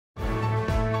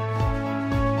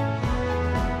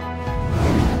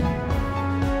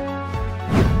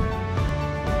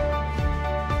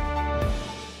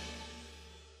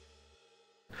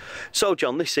So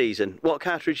John, this season, what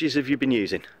cartridges have you been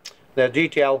using? The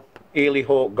DTL Eley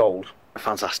DTL Gold.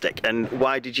 Fantastic. And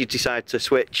why did you decide to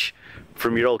switch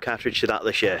from your old cartridge to that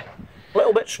this year? A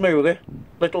little bit smoother,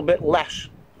 a little bit less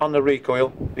on the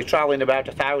recoil. You're travelling about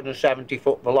 1,070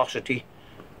 foot velocity,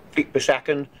 feet per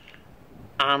second,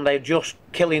 and they're just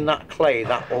killing that clay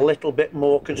that little bit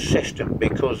more consistent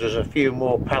because there's a few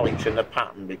more pellets in the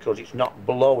pattern, because it's not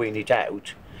blowing it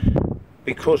out,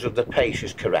 because of the pace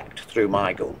is correct through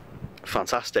my gun.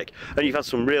 Fantastic. And you've had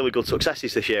some really good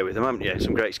successes this year with them, haven't you?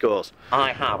 Some great scores.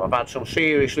 I have. I've had some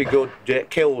seriously good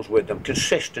kills with them,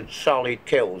 consistent, solid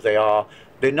kills. They're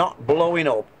not blowing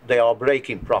up, they are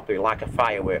breaking properly like a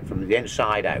firework from the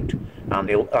inside out, and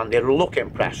they look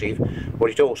impressive,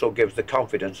 but it also gives the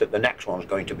confidence that the next one's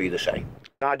going to be the same.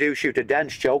 I do shoot a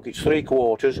dense choke, it's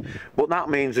 3/4, but that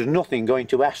means there's nothing going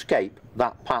to escape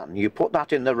that pattern. You put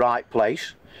that in the right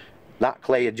place, that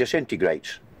clay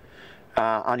disintegrates.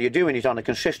 And you're doing it on a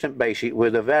consistent basis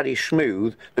with a very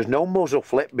smooth, there's no muzzle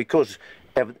flip because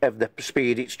of the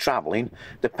speed it's travelling.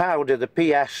 The powder, the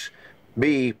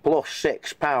PSB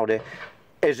 +6 powder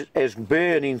is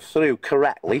burning through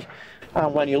correctly,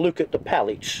 and when you look at the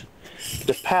pellets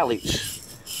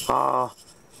are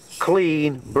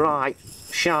clean, bright,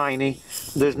 shiny.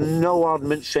 There's no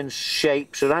oddments in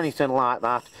shapes or anything like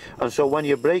that, and so when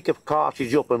you break a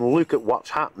cartridge up and look at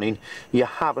what's happening, you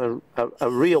have a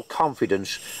real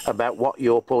confidence about what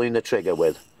you're pulling the trigger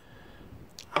with.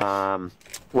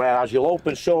 Whereas you'll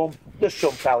open some, there's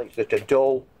some pellets that are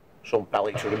dull, some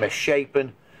pellets that are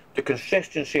misshapen. The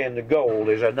consistency in the gold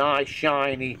is a nice,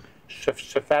 shiny,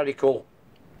 spherical,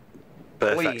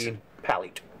 clean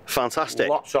pellet. Fantastic.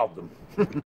 Lots of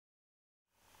them.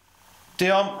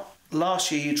 Dion,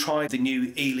 last year you tried the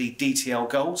new Eley DTL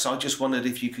Gold, so I just wondered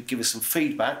if you could give us some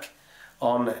feedback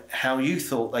on how you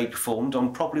thought they performed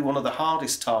on probably one of the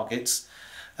hardest targets,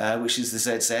 which is the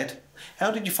ZZ. How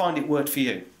did you find it worked for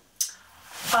you?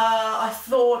 I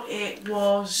thought it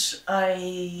was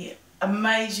a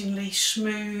amazingly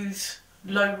smooth,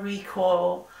 low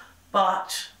recoil,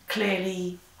 but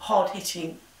clearly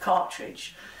hard-hitting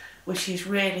cartridge, which is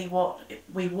really what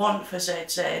we want for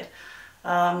ZZ.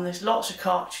 There's lots of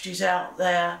cartridges out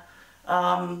there,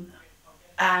 and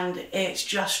it's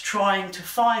just trying to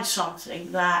find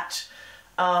something that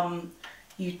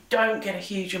you don't get a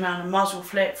huge amount of muzzle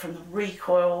flip from the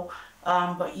recoil,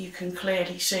 but you can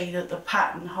clearly see that the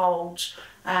pattern holds,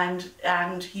 and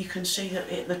you can see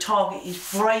that the target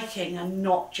is breaking and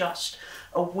not just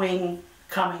a wing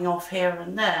coming off here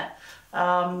and there,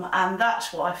 and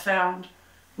that's what I found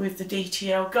with the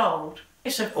DTL Gold.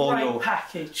 It's a great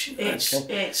package.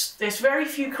 There's very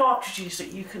few cartridges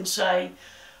that you can say,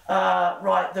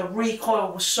 right, the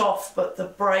recoil was soft but the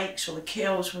brakes or the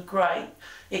kills were great.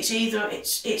 It's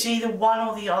either one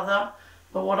or the other.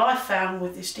 But what I found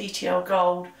with this DTL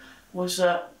Gold was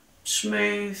that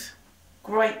smooth,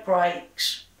 great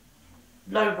brakes,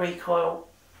 low recoil,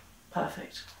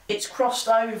 perfect. It's crossed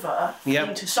over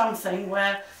into something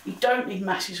where you don't need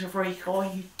masses of recoil,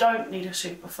 you don't need a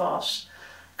super fast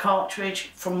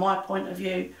cartridge from my point of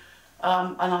view,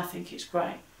 and I think it's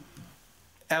great.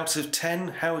 Out of 10,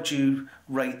 how would you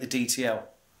rate the DTL?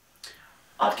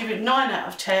 I'd give it 9 out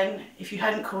of 10. If you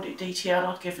hadn't called it DTL,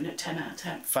 I'd given it 10 out of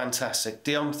 10. Fantastic.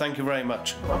 Dion, thank you very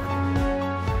much. Welcome.